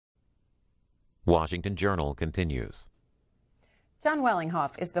Washington Journal continues. Jon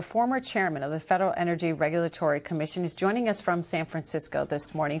Wellinghoff is the former chairman of the Federal Energy Regulatory Commission. He's joining us from San Francisco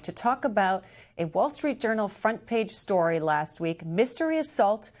this morning to talk about a Wall Street Journal front page story last week, mystery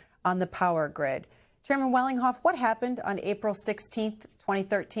assault on the power grid. Chairman Wellinghoff, what happened on April 16th,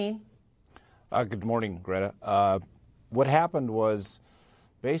 2013? Good morning, Greta. What happened was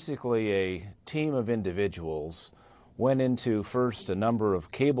basically a team of individuals went into first a number of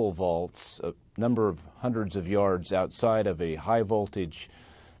cable vaults, a number of hundreds of yards outside of a high voltage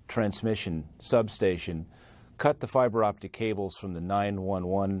transmission substation, cut the fiber optic cables from the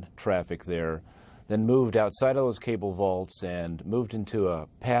 911 traffic there, then moved outside of those cable vaults and moved into a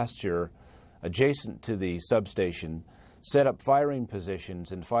pasture adjacent to the substation, set up firing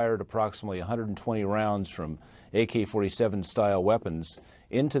positions and fired approximately 120 rounds from AK-47 style weapons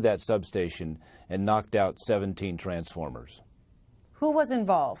into that substation and knocked out 17 transformers. Who was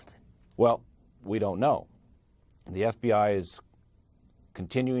involved? Well, we don't know. The FBI is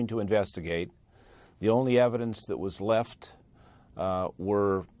continuing to investigate. The only evidence that was left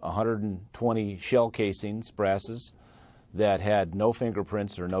were 120 shell casings, brasses, that had no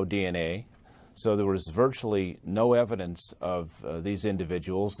fingerprints or no DNA. So there was virtually no evidence of these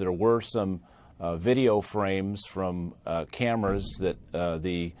individuals. There were some video frames from cameras that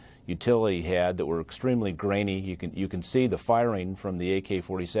the utility had that were extremely grainy. You can see the firing from the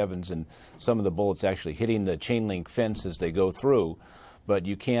AK-47s and some of the bullets actually hitting the chain link fence as they go through, but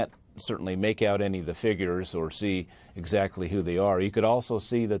you can't certainly make out any of the figures or see exactly who they are. You could also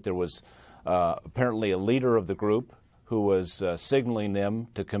see that there was apparently a leader of the group who was signaling them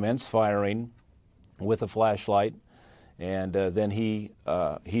to commence firing with a flashlight, and then he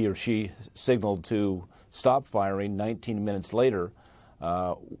or she signaled to stop firing 19 minutes later,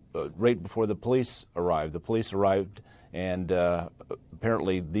 right before the police arrived. The police arrived, and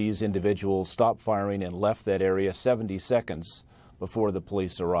apparently these individuals stopped firing and left that area 70 seconds before the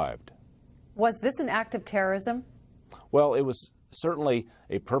police arrived. Was this an act of terrorism? Well, it was certainly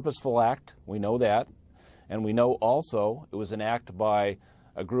a purposeful act. We know that. And we know also it was an act by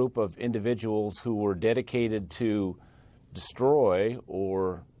a group of individuals who were dedicated to destroy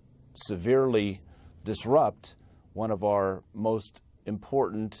or severely disrupt one of our most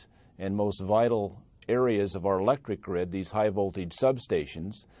important and most vital areas of our electric grid, these high voltage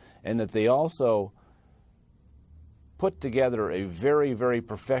substations, and that they also put together a very, very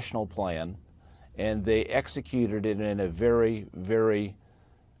professional plan, and they executed it in a very, very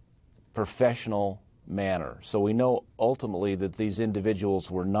professional manner. So we know ultimately that these individuals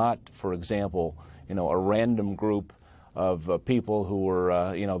were not, for example, a random group of people who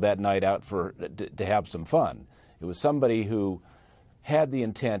were, that night out to have some fun. It was somebody who had the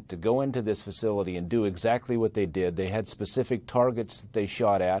intent to go into this facility and do exactly what they did. They had specific targets that they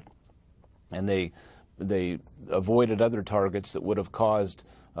shot at, and they avoided other targets that would have caused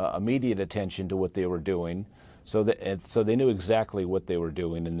immediate attention to what they were doing. So they knew exactly what they were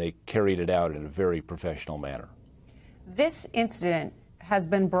doing, and they carried it out in a very professional manner. This incident has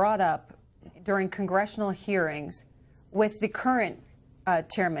been brought up during congressional hearings with the current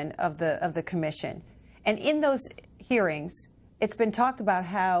chairman of the commission. And in those hearings, it's been talked about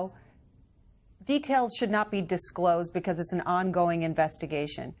how details should not be disclosed because it's an ongoing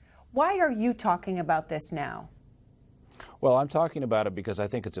investigation. Why are you talking about this now? Well, I'm talking about it because I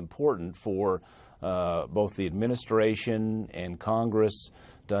think it's important for both the administration and Congress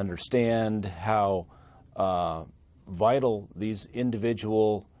to understand how vital these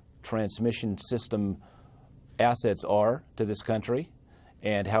individual transmission system assets are to this country,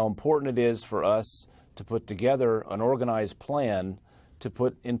 and how important it is for us to put together an organized plan to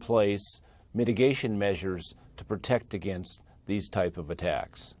put in place mitigation measures to protect against these type of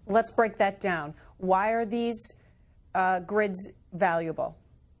attacks. Let's break that down. Why are these grids valuable?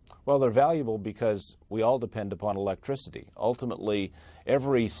 Well, they're valuable because we all depend upon electricity. Ultimately,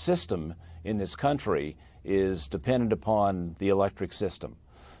 every system in this country is dependent upon the electric system.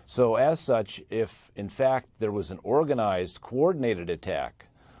 So as such, if in fact there was an organized, coordinated attack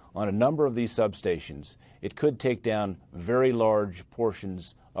on a number of these substations, it could take down very large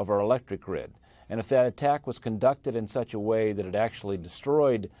portions of our electric grid. And if that attack was conducted in such a way that it actually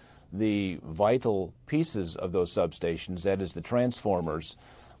destroyed the vital pieces of those substations, that is the transformers,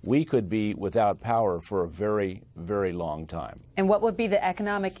 we could be without power for a very, very long time. And what would be the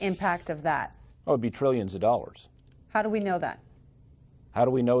economic impact of that? Oh, it would be trillions of dollars. How do we know that? How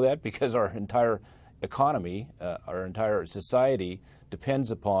do we know that? Because our entire economy, our entire society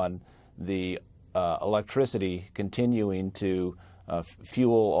depends upon the electricity continuing to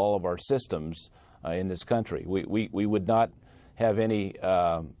fuel all of our systems in this country. We would not have any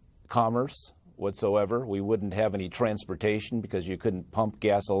commerce whatsoever. We wouldn't have any transportation because you couldn't pump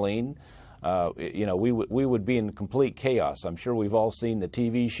gasoline. You know, we would be in complete chaos. I'm sure we've all seen the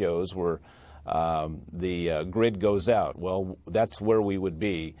TV shows where the grid goes out. Well, that's where we would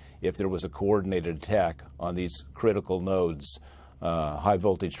be if there was a coordinated attack on these critical nodes, high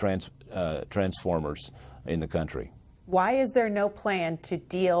voltage transformers in the country. Why is there no plan to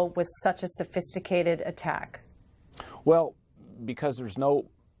deal with such a sophisticated attack? Well, because there's no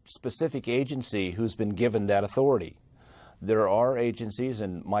specific agency who's been given that authority. There are agencies,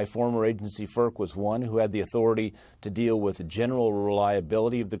 and my former agency, FERC, was one who had the authority to deal with the general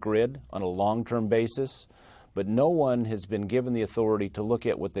reliability of the grid on a long-term basis, but no one has been given the authority to look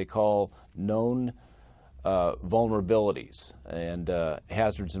at what they call known vulnerabilities and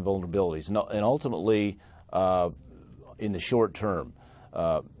hazards and vulnerabilities, and ultimately, in the short term.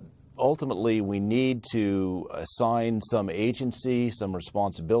 Ultimately, we need to assign some agency, some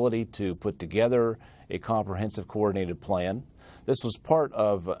responsibility to put together a comprehensive coordinated plan. This was part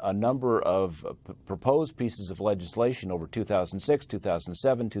of a number of proposed pieces of legislation over 2006,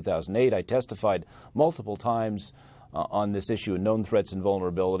 2007, 2008. I testified multiple times on this issue of known threats and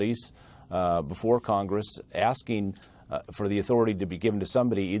vulnerabilities before Congress, asking for the authority to be given to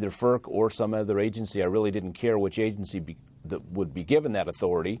somebody, either FERC or some other agency. I really didn't care which agency that would be given that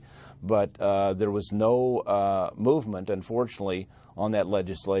authority, but there was no movement, unfortunately, on that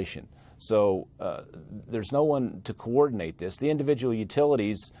legislation. So there's no one to coordinate this. The individual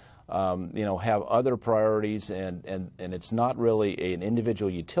utilities, you know, have other priorities, and it's not really an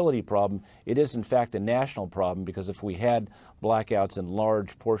individual utility problem. It is, in fact, a national problem, because if we had blackouts in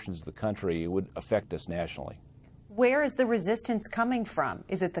large portions of the country, it would affect us nationally. Where is the resistance coming from?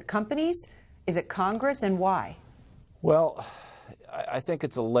 Is it the companies? Is it Congress, and why? Well, I think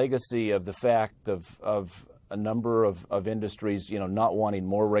it's a legacy of the fact of a number of industries, you know, not wanting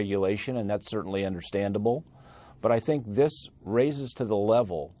more regulation, and that's certainly understandable. But I think this raises to the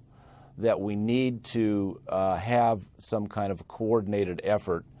level that we need to have some kind of coordinated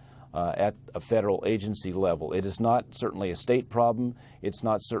effort at a federal agency level. It is not certainly a state problem. It's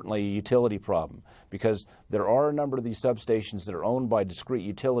not certainly a utility problem, because there are a number of these substations that are owned by discrete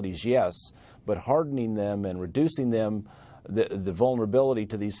utilities, yes, but hardening them and reducing them, the vulnerability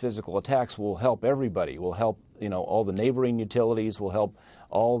to these physical attacks, will help everybody. Will help, you know, all the neighboring utilities, will help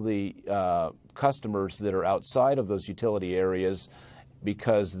all the customers that are outside of those utility areas,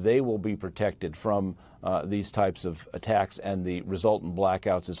 because they will be protected from these types of attacks and the resultant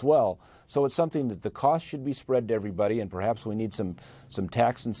blackouts as well. So it's something that the cost should be spread to everybody, and perhaps we need some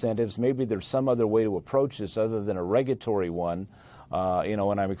tax incentives. Maybe there's some other way to approach this other than a regulatory one, you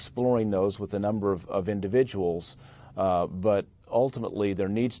know, and I'm exploring those with a number of individuals. But ultimately, there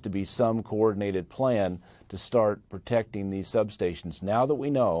needs to be some coordinated plan to start protecting these substations. Now that we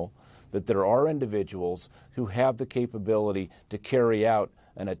know that there are individuals who have the capability to carry out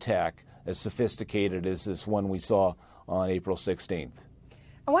an attack as sophisticated as this one we saw on April 16th.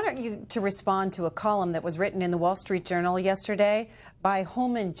 I want you to respond to a column that was written in the Wall Street Journal yesterday by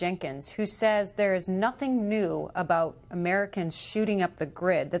Holman Jenkins, who says there is nothing new about Americans shooting up the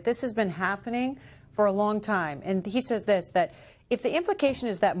grid, that this has been happening for a long time. And he says this, that if the implication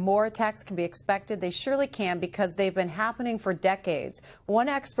is that more attacks can be expected, they surely can, because they've been happening for decades. One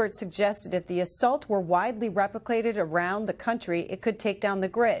expert suggested if the assault were widely replicated around the country, it could take down the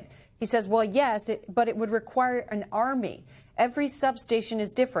grid. He says, well, yes, but it would require an army. Every substation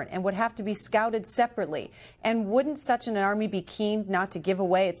is different and would have to be scouted separately. And wouldn't such an army be keen not to give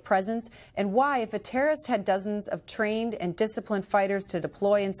away its presence? And why, if a terrorist had dozens of trained and disciplined fighters to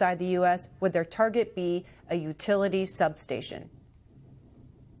deploy inside the U.S., would their target be a utility substation?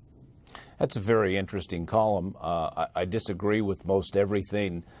 That's a very interesting column. I disagree with most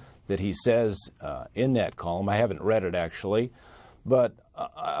everything that he says in that column. I haven't read it, actually. But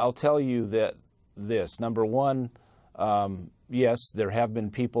I'll tell you that this, number one, yes, there have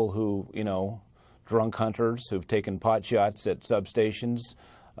been people who, you know, drunk hunters who've taken pot shots at substations,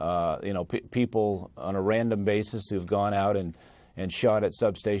 you know, people on a random basis who've gone out and shot at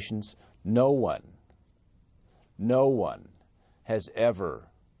substations. No one has ever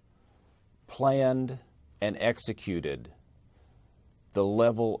planned and executed the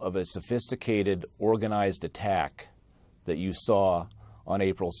level of a sophisticated, organized attack that you saw on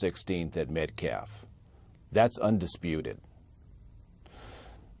April 16th at Metcalf. That's undisputed.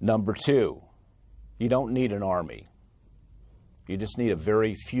 Number two, you don't need an army. You just need a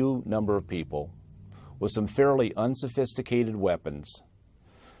very few number of people with some fairly unsophisticated weapons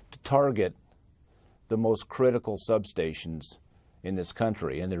to target the most critical substations in this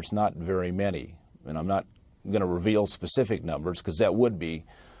country, and there's not very many. And I'm not going to reveal specific numbers, because that would be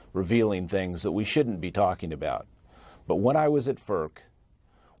revealing things that we shouldn't be talking about. But when I was at FERC,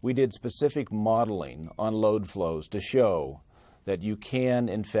 we did specific modeling on load flows to show that you can,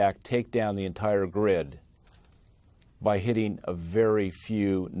 in fact, take down the entire grid by hitting a very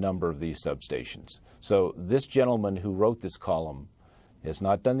few number of these substations. So this gentleman who wrote this column has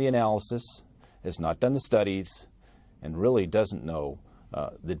not done the analysis, has not done the studies, and really doesn't know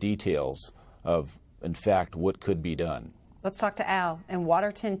the details of, in fact, what could be done. Let's talk to Al in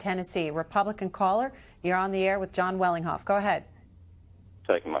Waterton, Tennessee. Republican caller, you're on the air with Jon Wellinghoff. Go ahead.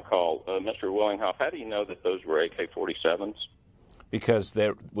 Taking my call. Mr. Wellinghoff, how do you know that those were AK-47s? Because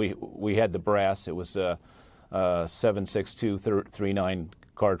we had the brass. It was a 7.6239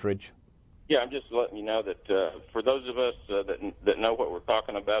 cartridge. Yeah, I'm just letting you know that for those of us that know what we're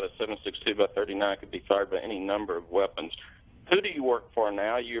talking about, a 7.62 by 39 could be fired by any number of weapons. Who do you work for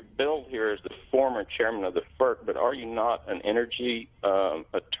now? You're billed here as the former chairman of the FERC, but are you not an energy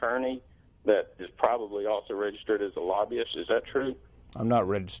attorney that is probably also registered as a lobbyist? Is that true? I'm not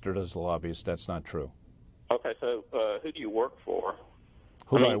registered as a lobbyist. That's not true. Okay, so who do you work for?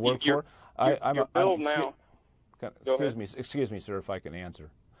 Who do I work for? You're billed now. Excuse me, sir, if I can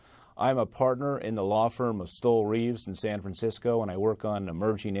answer. I'm a partner in the law firm of Stoll Reeves in San Francisco, and I work on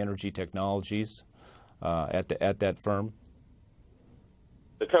emerging energy technologies at that firm.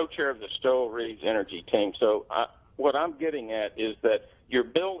 The co-chair of the Stoll Reeves energy team. So what I'm getting at is that you're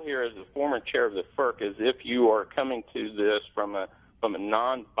billed here as the former chair of the FERC as if you are coming to this from a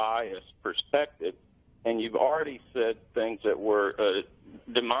non-biased perspective, and you've already said things that were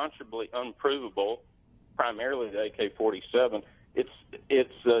demonstrably unprovable, primarily the AK-47. It's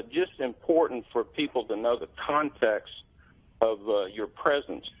just important for people to know the context of your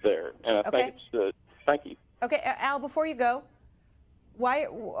presence there, and I think it's thank you. Okay, Al, before you go, why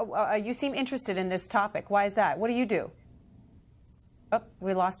you seem interested in this topic? Why is that? What do you do? Oh,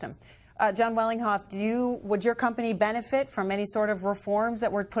 we lost him. Jon Wellinghoff, would your company benefit from any sort of reforms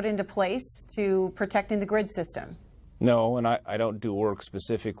that were put into place to protecting the grid system? No, and I don't do work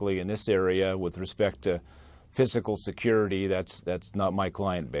specifically in this area with respect to physical security. That's not my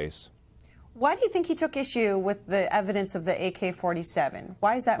client base. Why do you think he took issue with the evidence of the AK-47?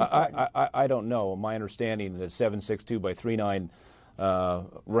 Why is that important? I don't know. My understanding that 7.62 by 39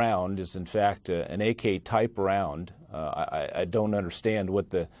 round is in fact an AK type round. I don't understand what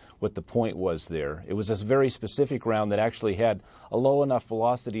the point was there. It was a very specific round that actually had a low enough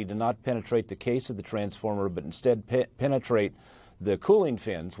velocity to not penetrate the case of the transformer, but instead penetrate the cooling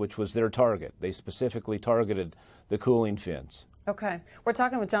fins, which was their target. They specifically targeted the cooling fins. Okay. We're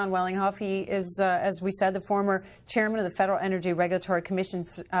talking with Jon Wellinghoff. He is, as we said, the former chairman of the Federal Energy Regulatory Commission.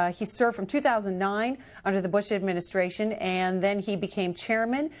 He served from 2009 under the Bush administration, and then he became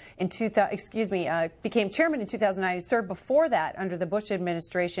chairman in 2009. He served before that under the Bush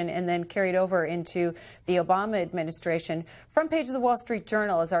administration, and then carried over into the Obama administration. Front page of the Wall Street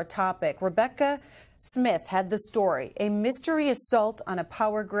Journal is our topic. Rebecca Smith had the story: a mystery assault on a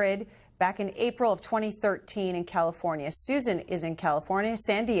power grid back in April of 2013 in California. Susan is in California,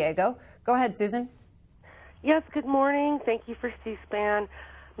 San Diego. Go ahead, Susan. Yes, good morning. Thank you for C-SPAN.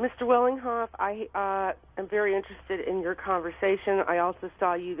 Mr. Wellinghoff, I am very interested in your conversation. I also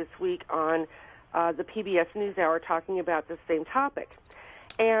saw you this week on the PBS NewsHour talking about the same topic.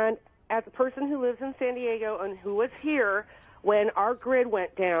 And as a person who lives in San Diego and who was here when our grid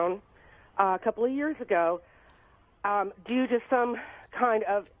went down a couple of years ago due to some kind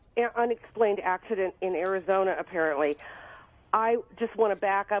of unexplained accident in Arizona, apparently, I just want to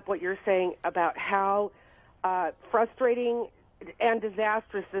back up what you're saying about how frustrating and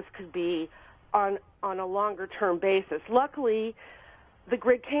disastrous this could be on a longer-term basis. Luckily, the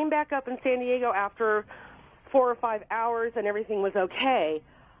grid came back up in San Diego after 4 or 5 hours and everything was okay.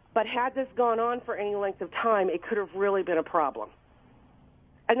 But had this gone on for any length of time, it could have really been a problem.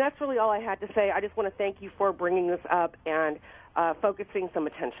 And that's really all I had to say. I just want to thank you for bringing this up and focusing some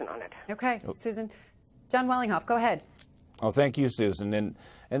attention on it. Okay, Susan. Jon Wellinghoff, go ahead. Oh, thank you, Susan.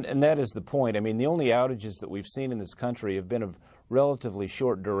 And that is the point. I mean, the only outages that we've seen in this country have been of relatively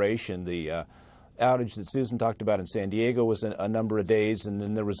short duration. The outage that Susan talked about in San Diego was a number of days, and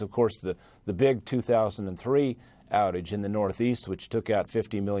then there was, of course, the big 2003 outage in the Northeast, which took out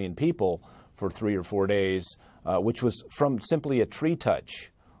 50 million people for 3 or 4 days, which was from simply a tree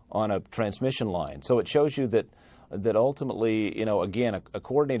touch on a transmission line. So it shows you that ultimately, you know, again, a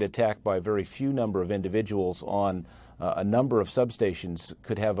coordinated attack by a very few number of individuals on a number of substations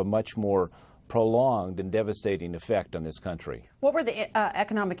could have a much more prolonged and devastating effect on this country. What were the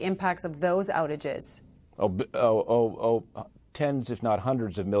economic impacts of those outages? tens, if not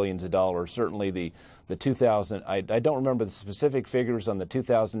hundreds of millions of dollars. Certainly the 2000, I don't remember the specific figures on the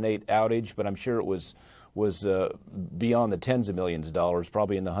 2008 outage, but I'm sure it was beyond the tens of millions of dollars,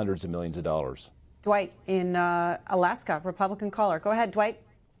 probably in the hundreds of millions of dollars. Dwight in Alaska, Republican caller. Go ahead, Dwight.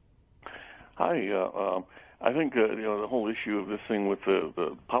 Hi. I think the whole issue of this thing with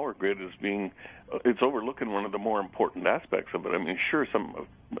the power grid is being it's overlooking one of the more important aspects of it. I mean, sure, some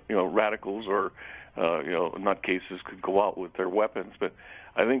radicals or nutcases could go out with their weapons, but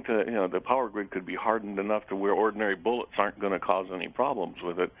I think the power grid could be hardened enough to where ordinary bullets aren't going to cause any problems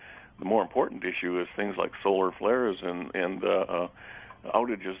with it. The more important issue is things like solar flares and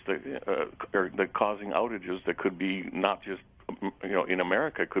outages that causing outages that could be not just in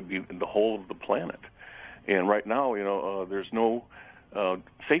America, it could be in the whole of the planet. And right now, there's no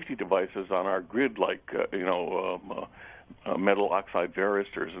safety devices on our grid like metal oxide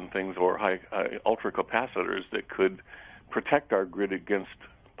varistors and things, or high ultra capacitors that could protect our grid against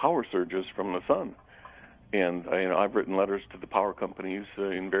power surges from the sun. And I've written letters to the power companies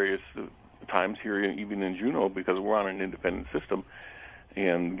in various times here, even in Juneau, because we're on an independent system,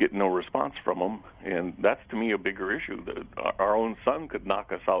 and get no response from them. And that's, to me, a bigger issue. That our own sun could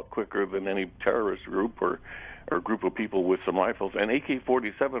knock us out quicker than any terrorist group or group of people with some rifles. And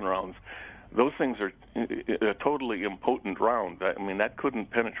AK-47 rounds, those things are a totally impotent round. I mean, that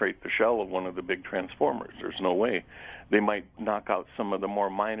couldn't penetrate the shell of one of the big transformers. There's no way. They might knock out some of the more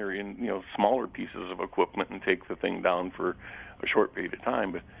minor, smaller pieces of equipment and take the thing down for a short period of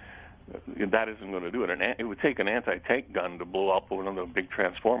time, but that isn't going to do it. And it would take an anti-tank gun to blow up one of the big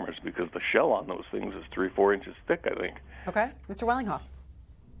transformers, because the shell on those things is 3-4 inches thick, I think. Okay. Mr. Wellinghoff.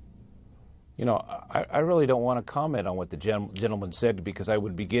 I really don't want to comment on what the gentleman said, because I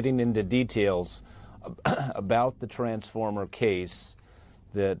would be getting into details about the transformer case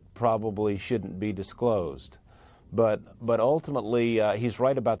that probably shouldn't be disclosed. But ultimately, he's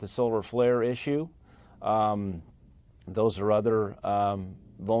right about the solar flare issue. Those are other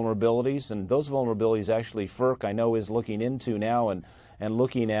vulnerabilities, and those vulnerabilities actually FERC, I know, is looking into now and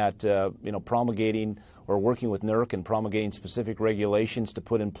looking at promulgating or working with NERC and promulgating specific regulations to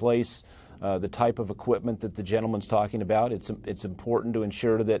put in place the type of equipment that the gentleman's talking about. It's important to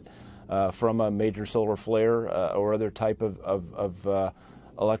ensure that from a major solar flare or other type of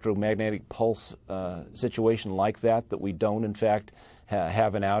electromagnetic pulse situation like that we don't in fact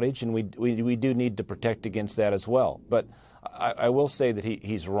have an outage, and we do need to protect against that as well. But I will say that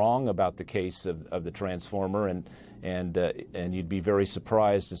he's wrong about the case of the transformer, and you'd be very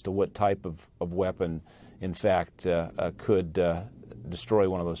surprised as to what type of weapon, in fact, could destroy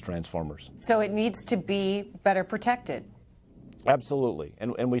one of those transformers. So it needs to be better protected. Absolutely,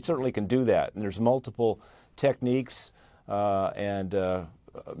 and we certainly can do that. And there's multiple techniques and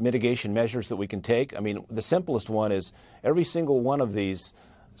mitigation measures that we can take. I mean, the simplest one is every single one of these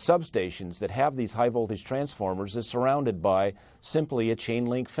substations that have these high voltage transformers is surrounded by simply a chain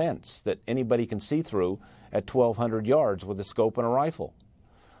link fence that anybody can see through at 1,200 yards with a scope and a rifle.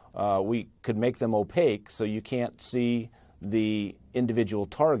 We could make them opaque so you can't see the individual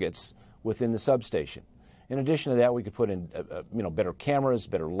targets within the substation. In addition to that, we could put in better cameras,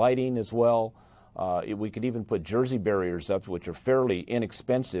 better lighting as well. We could even put jersey barriers up, which are fairly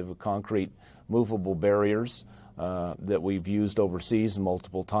inexpensive, concrete movable barriers that we've used overseas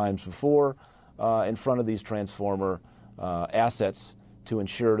multiple times before in front of these transformer assets to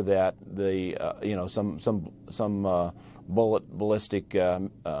ensure that the some ballistic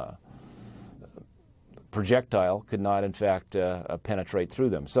projectile could not in fact penetrate through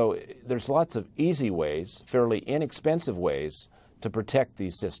them. So there's lots of easy ways, fairly inexpensive ways to protect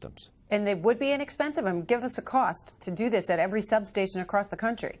these systems. And they would be inexpensive. I mean, give us a cost to do this at every substation across the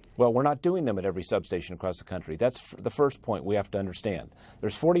country. Well, we're not doing them at every substation across the country. That's the first point we have to understand.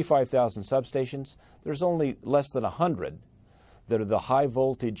 There's 45,000 substations. There's only less than 100 that are the high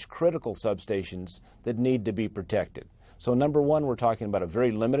voltage critical substations that need to be protected. So number one, we're talking about a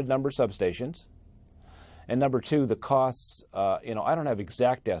very limited number of substations. And number two, the costs, I don't have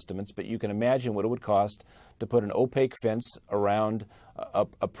exact estimates, but you can imagine what it would cost to put an opaque fence around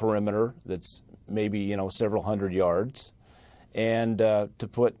a perimeter that's maybe, several hundred yards, and to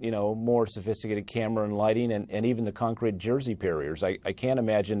put, more sophisticated camera and lighting and even the concrete jersey barriers. I can't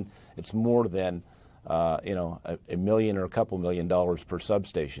imagine it's more than, $1 million or a couple $1 million per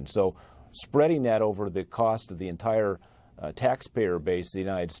substation. So spreading that over the cost of the entire taxpayer base of the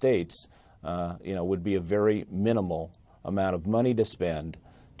United States, would be a very minimal amount of money to spend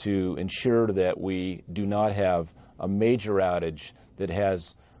to ensure that we do not have a major outage that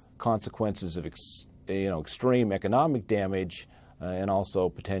has consequences of extreme economic damage and also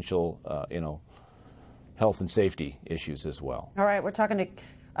potential health and safety issues as well. All right, we're talking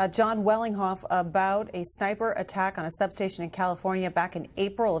to Jon Wellinghoff about a sniper attack on a substation in California back in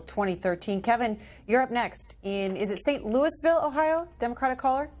April of 2013. Kevin, you're up next in, is it St. Louisville, Ohio? Democratic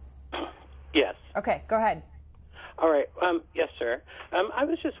caller? Yes. Okay, go ahead. All right. Yes, sir. I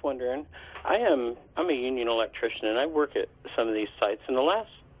was just wondering, I'm a union electrician, and I work at some of these sites. And the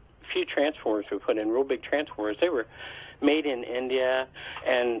last few transformers we put in, real big transformers, they were made in India.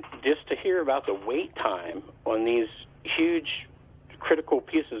 And just to hear about the wait time on these huge critical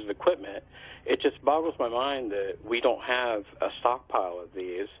pieces of equipment, it just boggles my mind that we don't have a stockpile of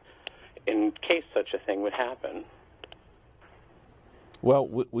these in case such a thing would happen. Well,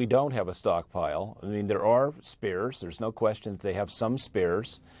 we don't have a stockpile. I mean, there are spares. There's no question that they have some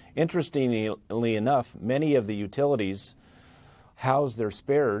spares. Interestingly enough, many of the utilities house their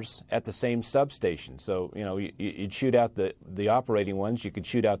spares at the same substation. So, you know, you'd shoot out the operating ones, you could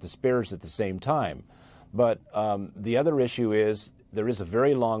shoot out the spares at the same time. But the other issue is there is a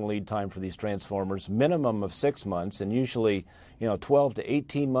very long lead time for these transformers, minimum of 6 months, and usually, 12 to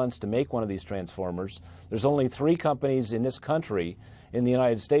 18 months to make one of these transformers. There's only 3 companies in this country, in the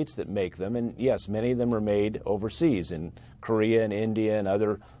United States, that make them, and yes, many of them are made overseas, in Korea and India and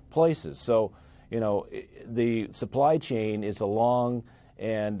other places. So, the supply chain is a long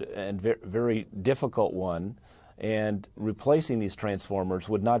and very difficult one, and replacing these transformers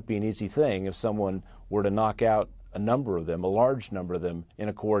would not be an easy thing if someone were to knock out a number of them, a large number of them, in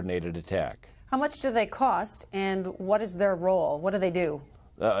a coordinated attack. How much do they cost, and what is their role? What do they do?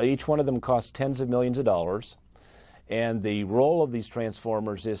 Each one of them costs tens of millions of dollars, and the role of these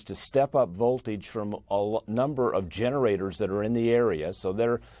transformers is to step up voltage from a number of generators that are in the area. So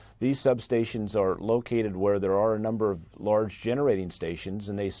these substations are located where there are a number of large generating stations,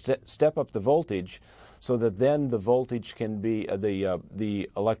 and they step up the voltage so that then the voltage can be, the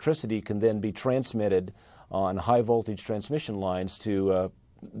electricity can then be transmitted on high voltage transmission lines to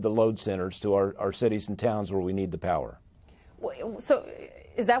the load centers, to our cities and towns where we need the power. So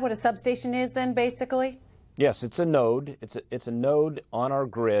is that what a substation is then, basically? Yes, it's a node. It's a node on our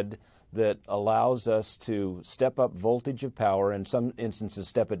grid that allows us to step up voltage of power, in some instances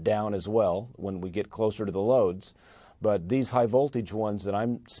step it down as well when we get closer to the loads. But these high voltage ones that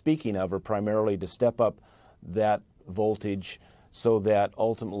I'm speaking of are primarily to step up that voltage so that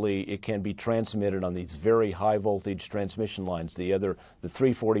ultimately it can be transmitted on these very high voltage transmission lines, the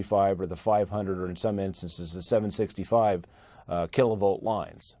 345 or the 500, or in some instances the 765 kilovolt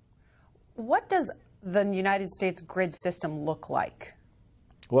lines. What does the United States grid system look like?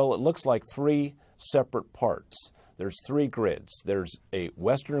 Well, it looks like 3 separate parts. There's 3 grids. There's a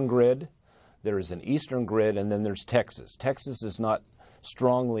western grid, there is an eastern grid, and then there's Texas. Texas is not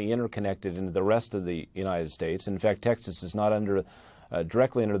strongly interconnected into the rest of the United States. In fact, Texas is not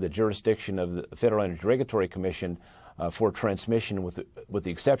directly under the jurisdiction of the Federal Energy Regulatory Commission for transmission, with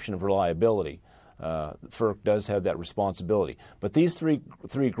the exception of reliability. FERC does have that responsibility. But these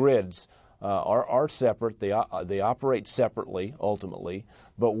three grids are separate. They operate separately ultimately.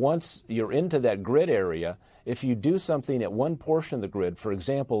 But once you're into that grid area, if you do something at one portion of the grid, for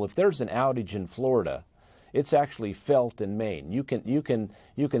example, if there's an outage in Florida, it's actually felt in Maine. You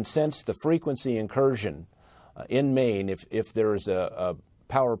can sense the frequency incursion in Maine if there is a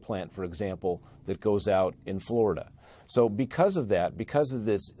power plant, for example, that goes out in Florida. So because of that, because of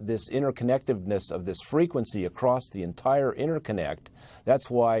this interconnectedness of this frequency across the entire interconnect, that's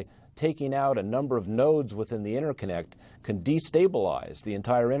why taking out a number of nodes within the interconnect can destabilize the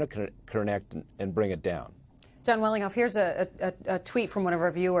entire interconnect and bring it down. Jon Wellinghoff, here's a tweet from one of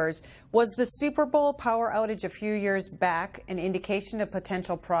our viewers. Was the Super Bowl power outage a few years back an indication of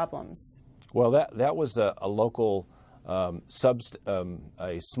potential problems? Well, that was a local,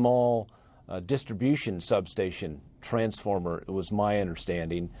 a small distribution substation transformer, it was my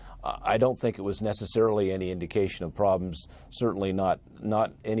understanding. I don't think it was necessarily any indication of problems, certainly not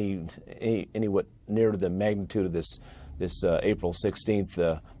anywhat near to the magnitude of this April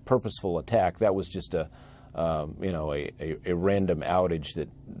 16th purposeful attack. That was just a random outage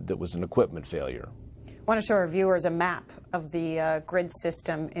that was an equipment failure. I want to show our viewers a map of the grid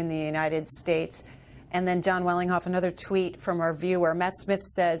system in the United States. And then Jon Wellinghoff, another tweet from our viewer. Matt Smith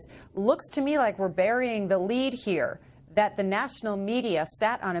says, looks to me like we're burying the lead here, that the national media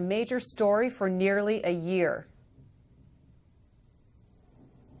sat on a major story for nearly a year.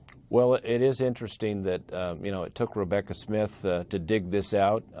 Well, it is interesting that, it took Rebecca Smith to dig this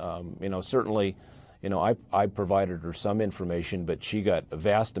out. Certainly, I provided her some information, but she got a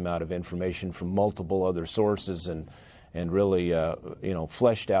vast amount of information from multiple other sources and really,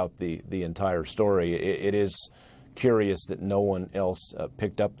 fleshed out the entire story. It is curious that no one else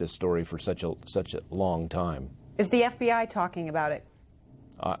picked up this story for such a long time. Is the FBI talking about it?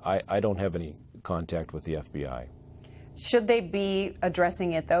 I don't have any contact with the FBI. Should they be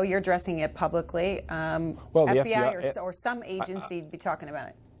addressing it, though? You're addressing it publicly. Well, the FBI or some agency be talking about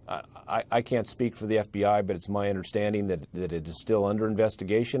it. I can't speak for the FBI, but it's my understanding that it is still under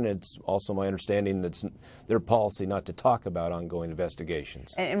investigation. It's also my understanding that it's their policy not to talk about ongoing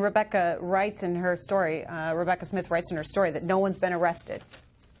investigations. And Rebecca writes in her story, Rebecca Smith writes in her story that no one's been arrested.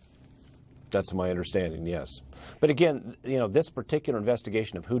 That's my understanding, yes. But again, this particular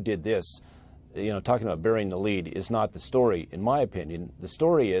investigation of who did this, talking about burying the lead, is not the story, in my opinion. The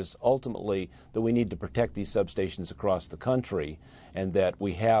story is ultimately that we need to protect these substations across the country, and that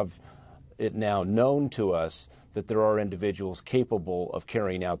we have it now known to us that there are individuals capable of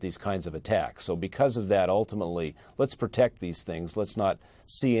carrying out these kinds of attacks. So because of that, ultimately, let's protect these things. Let's not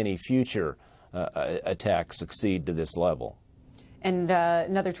see any future attacks succeed to this level. And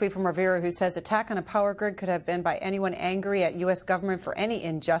another tweet from Rivera who says, attack on a power grid could have been by anyone angry at U.S. government for any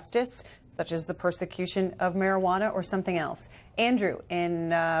injustice, such as the persecution of marijuana or something else. Andrew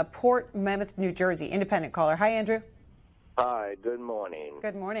in Port Mammoth, New Jersey, independent caller. Hi, Andrew. Hi, good morning.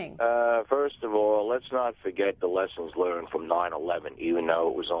 Good morning. First of all, let's not forget the lessons learned from 9/11, even though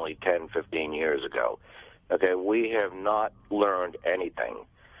it was only 10, 15 years ago. Okay, we have not learned anything.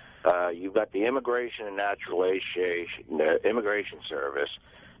 You've got the Immigration and Naturalization, the Immigration Service,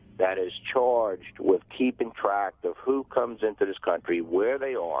 that is charged with keeping track of who comes into this country, where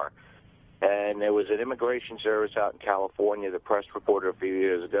they are. And there was an immigration service out in California, the press reported a few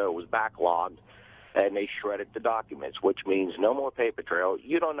years ago, was backlogged, and they shredded the documents, which means no more paper trail.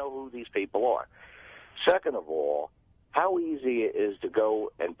 You don't know who these people are. Second of all, how easy it is to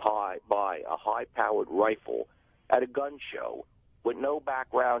go and buy a high-powered rifle at a gun show with no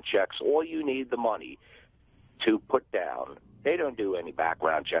background checks. All you need the money to put down. They don't do any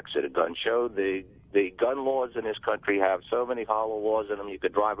background checks at a gun show. The gun laws in this country have so many hollow laws in them you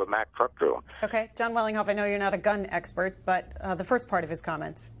could drive a Mack truck through them. Okay, Jon Wellinghoff, I know you're not a gun expert, but the first part of his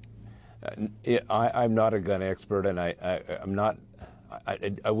comments. I'm not a gun expert, and I'm not.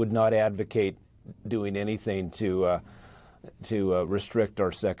 I would not advocate doing anything to restrict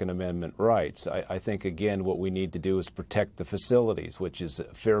our Second Amendment rights. I think, again, what we need to do is protect the facilities, which is a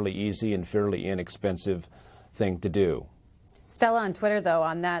fairly easy and fairly inexpensive thing to do. Stella on Twitter, though,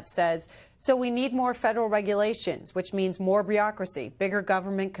 on that says, so we need more federal regulations, which means more bureaucracy, bigger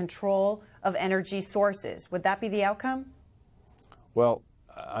government control of energy sources. Would that be the outcome? Well,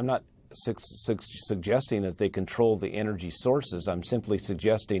 I'm not suggesting that they control the energy sources. I'm simply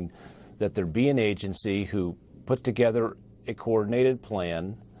suggesting that there be an agency who put together a coordinated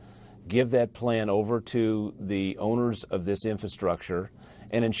plan, give that plan over to the owners of this infrastructure,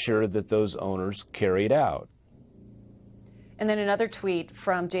 and ensure that those owners carry it out. And then another tweet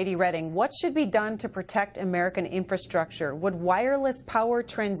from J.D. Redding. What should be done to protect American infrastructure? Would wireless power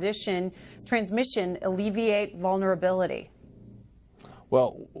transmission alleviate vulnerability?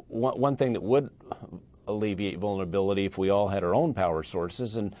 Well, one thing that would alleviate vulnerability if we all had our own power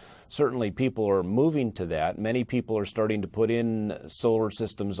sources, and certainly people are moving to that. Many people are starting to put in solar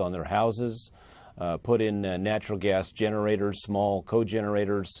systems on their houses, put in natural gas generators, small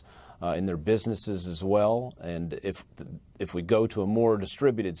co-generators in their businesses as well. And if we go to a more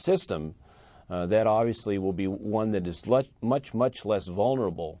distributed system, that obviously will be one that is much less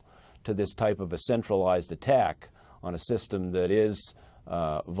vulnerable to this type of a centralized attack on a system that is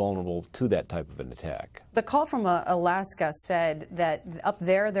vulnerable to that type of an attack. The call from Alaska said that up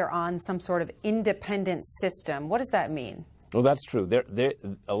there they're on some sort of independent system. What does that mean? Well, that's true.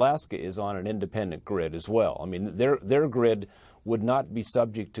 Alaska is on an independent grid as well. I mean, their grid would not be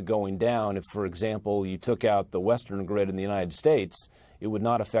subject to going down if, for example, you took out the western grid in the United States. It would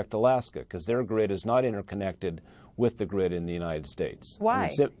not affect Alaska because their grid is not interconnected with the grid in the United States. Why?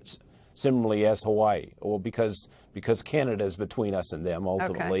 I mean, similarly as Hawaii. Well, because Canada is between us and them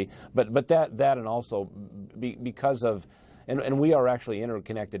ultimately. Okay. But that and also because of, and we are actually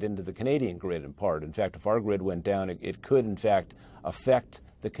interconnected into the Canadian grid in part. In fact, if our grid went down, it could in fact affect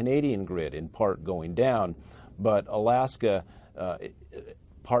the Canadian grid in part going down. But Alaska,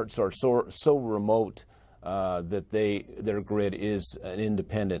 parts are so remote that their grid is an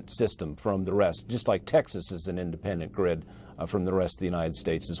independent system from the rest, just like Texas is an independent grid from the rest of the United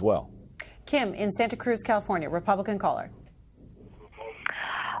States as well. Kim in Santa Cruz, California, Republican caller.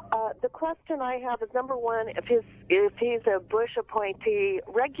 The question I have is, number one, if he's a Bush appointee,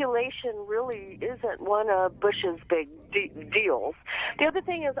 regulation really isn't one of Bush's big deals. The other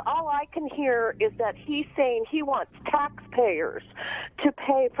thing is, all I can hear is that he's saying he wants taxpayers to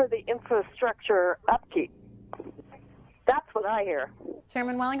pay for the infrastructure upkeep. That's what I hear.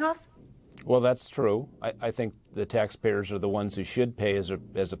 Chairman Wellinghoff? Well, that's true. I think the taxpayers are the ones who should pay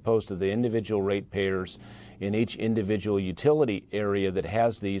as opposed to the individual ratepayers in each individual utility area that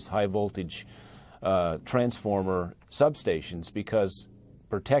has these high voltage transformer substations, because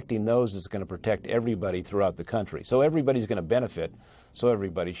protecting those is going to protect everybody throughout the country. So everybody's going to benefit, so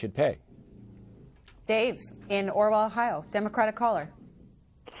everybody should pay. Dave in Orwell, Ohio, Democratic caller.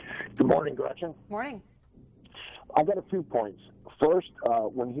 Good morning, Gretchen. Morning. I got a few points. First,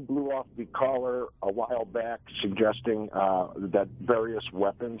 when he blew off the caller a while back suggesting that various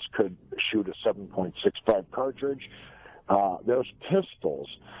weapons could shoot a 7.65 cartridge, there's pistols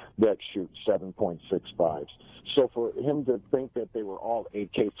that shoot 7.65s. So for him to think that they were all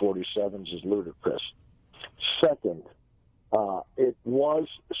AK-47s is ludicrous. Second, it was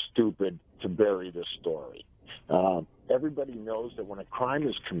stupid to bury this story. Everybody knows that when a crime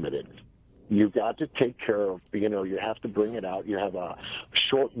is committed, you got to take care of, you have to bring it out. You have a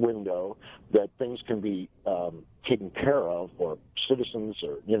short window that things can be taken care of, or citizens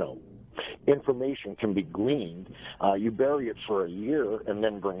or, information can be gleaned. You bury it for a year and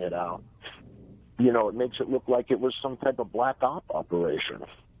then bring it out. It makes it look like it was some type of black op operation.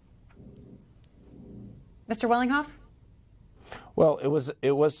 Mr. Wellinghoff? Well, it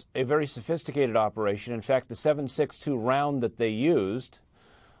was a very sophisticated operation. In fact, the 7.62 round that they used,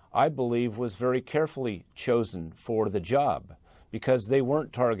 I believe, was very carefully chosen for the job, because they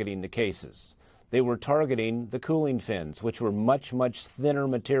weren't targeting the cases. They were targeting the cooling fins, which were much, much thinner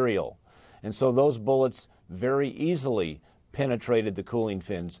material. And so those bullets very easily penetrated the cooling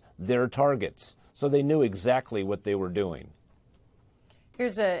fins, their targets. So they knew exactly what they were doing.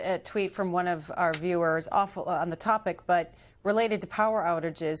 Here's a tweet from one of our viewers on the topic, but related to power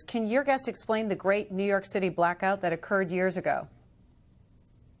outages. Can your guest explain the great New York City blackout that occurred years ago?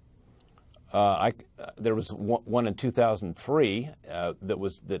 There was one in 2003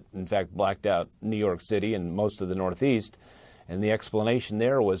 that in fact blacked out New York City and most of the Northeast, and the explanation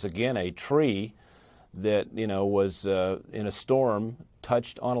there was, again, a tree that was in a storm,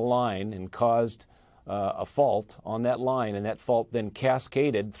 touched on a line and caused a fault on that line, and that fault then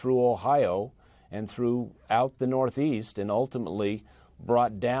cascaded through Ohio and throughout the Northeast, and ultimately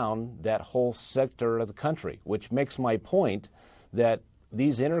brought down that whole sector of the country, which makes my point that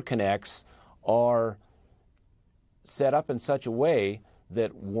these interconnects are set up in such a way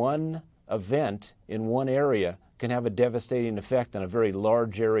that one event in one area can have a devastating effect on a very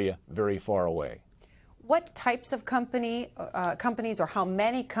large area very far away. What types of companies, or how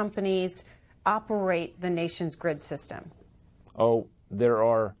many companies operate the nation's grid system? Oh, there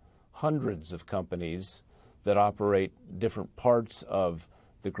are hundreds of companies that operate different parts of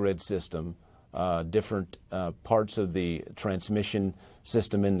the grid system, different parts of the transmission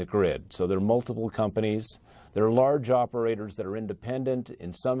system in the grid. So there are multiple companies. There are large operators that are independent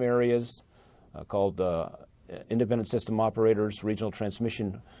in some areas, called independent system operators, regional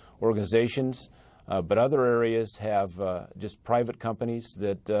transmission organizations. But other areas have just private companies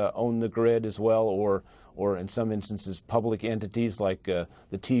that own the grid as well, or in some instances public entities like the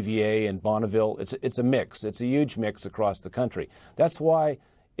TVA and Bonneville. It's a mix. It's a huge mix across the country. That's why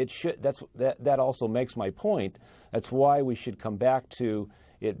that also makes my point. That's why we should come back to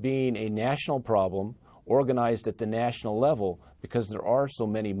it being a national problem, organized at the national level, because there are so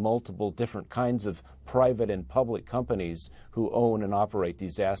many multiple different kinds of private and public companies who own and operate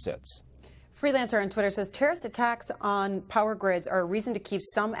these assets. Freelancer on Twitter says terrorist attacks on power grids are a reason to keep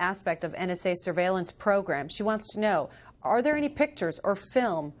some aspect of NSA surveillance program. She wants to know, are there any pictures or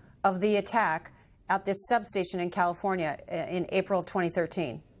film of the attack at this substation in California in April of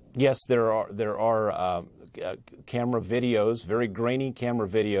 2013? Yes, there are camera videos, very grainy camera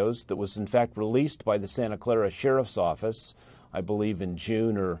videos, that was in fact released by the Santa Clara Sheriff's Office, I believe in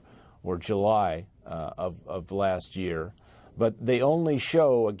June or July of last year. But they only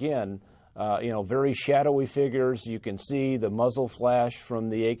show, again, very shadowy figures. You can see the muzzle flash from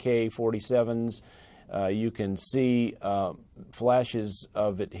the AK-47s. You can see flashes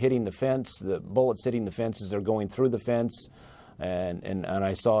of it hitting the fence, the bullets hitting the fence as they're going through the fence. And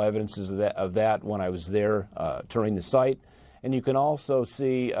I saw evidences of that when I was there touring the site. And you can also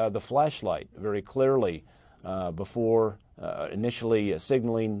see the flashlight very clearly before initially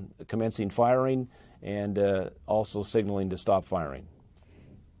signaling commencing firing, and also signaling to stop firing.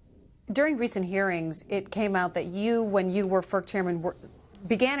 During recent hearings, it came out that you, when you were FERC chairman,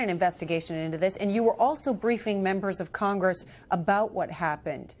 began an investigation into this, and you were also briefing members of Congress about what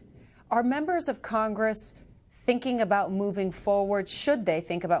happened. Are members of Congress thinking about moving forward? Should they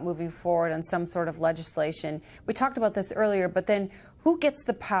think about moving forward on some sort of legislation? We talked about this earlier, but then who gets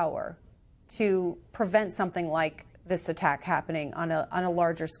the power to prevent something like this attack happening on a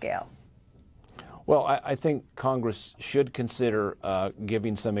larger scale? Well, I think Congress should consider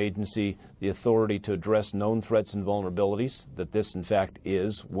giving some agency the authority to address known threats and vulnerabilities, that this, in fact,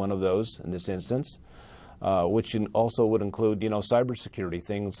 is one of those in this instance, which also would include, cybersecurity,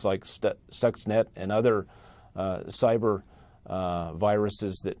 things like Stuxnet and other cyber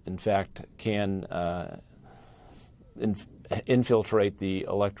viruses that, in fact, can infiltrate the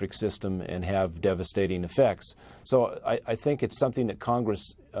electric system and have devastating effects. So I think it's something that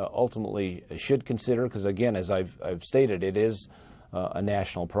Congress ultimately should consider because, again, as I've stated, it is a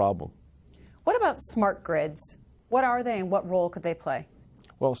national problem. What about smart grids? What are they and what role could they play?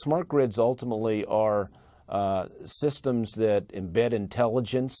 Well, smart grids ultimately are systems that embed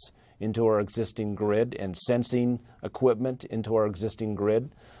intelligence into our existing grid and sensing equipment into our existing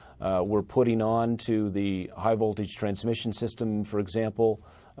grid. We're putting on to the high voltage transmission system, for example,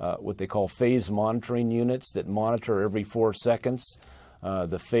 what they call phase monitoring units that monitor every 4 seconds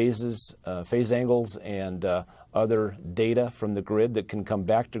the phases, phase angles, and other data from the grid that can come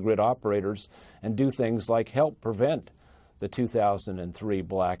back to grid operators and do things like help prevent the 2003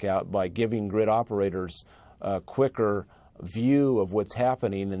 blackout by giving grid operators a quicker view of what's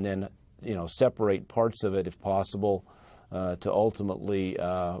happening and then, separate parts of it if possible to ultimately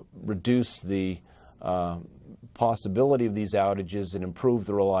reduce the possibility of these outages and improve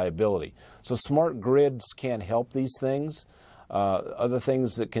the reliability. So smart grids can help these things. Other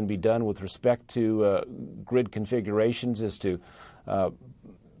things that can be done with respect to grid configurations is to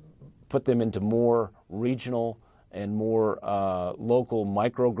put them into more regional and more local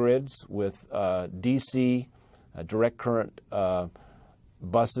microgrids with DC, direct current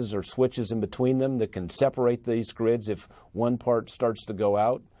buses or switches in between them that can separate these grids if one part starts to go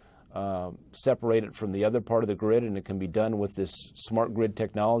out, separate it from the other part of the grid, and it can be done with this smart grid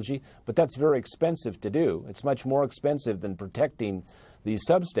technology. But that's very expensive to do. It's much more expensive than protecting these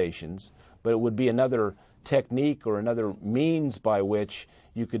substations, but it would be another technique or another means by which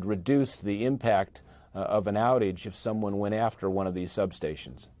you could reduce the impact of an outage if someone went after one of these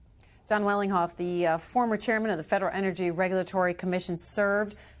substations. Jon Wellinghoff, the former chairman of the Federal Energy Regulatory Commission,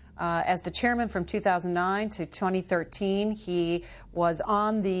 served as the chairman from 2009 to 2013. He was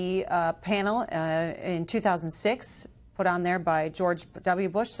on the panel in 2006, put on there by George W.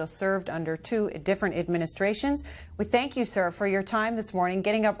 Bush, so served under 2 different administrations. We thank you, sir, for your time this morning,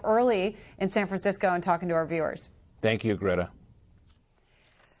 getting up early in San Francisco and talking to our viewers. Thank you, Greta.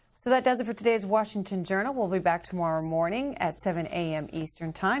 So that does it for today's Washington Journal. We'll be back tomorrow morning at 7 a.m.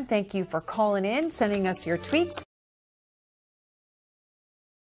 Eastern Time. Thank you for calling in, sending us your tweets.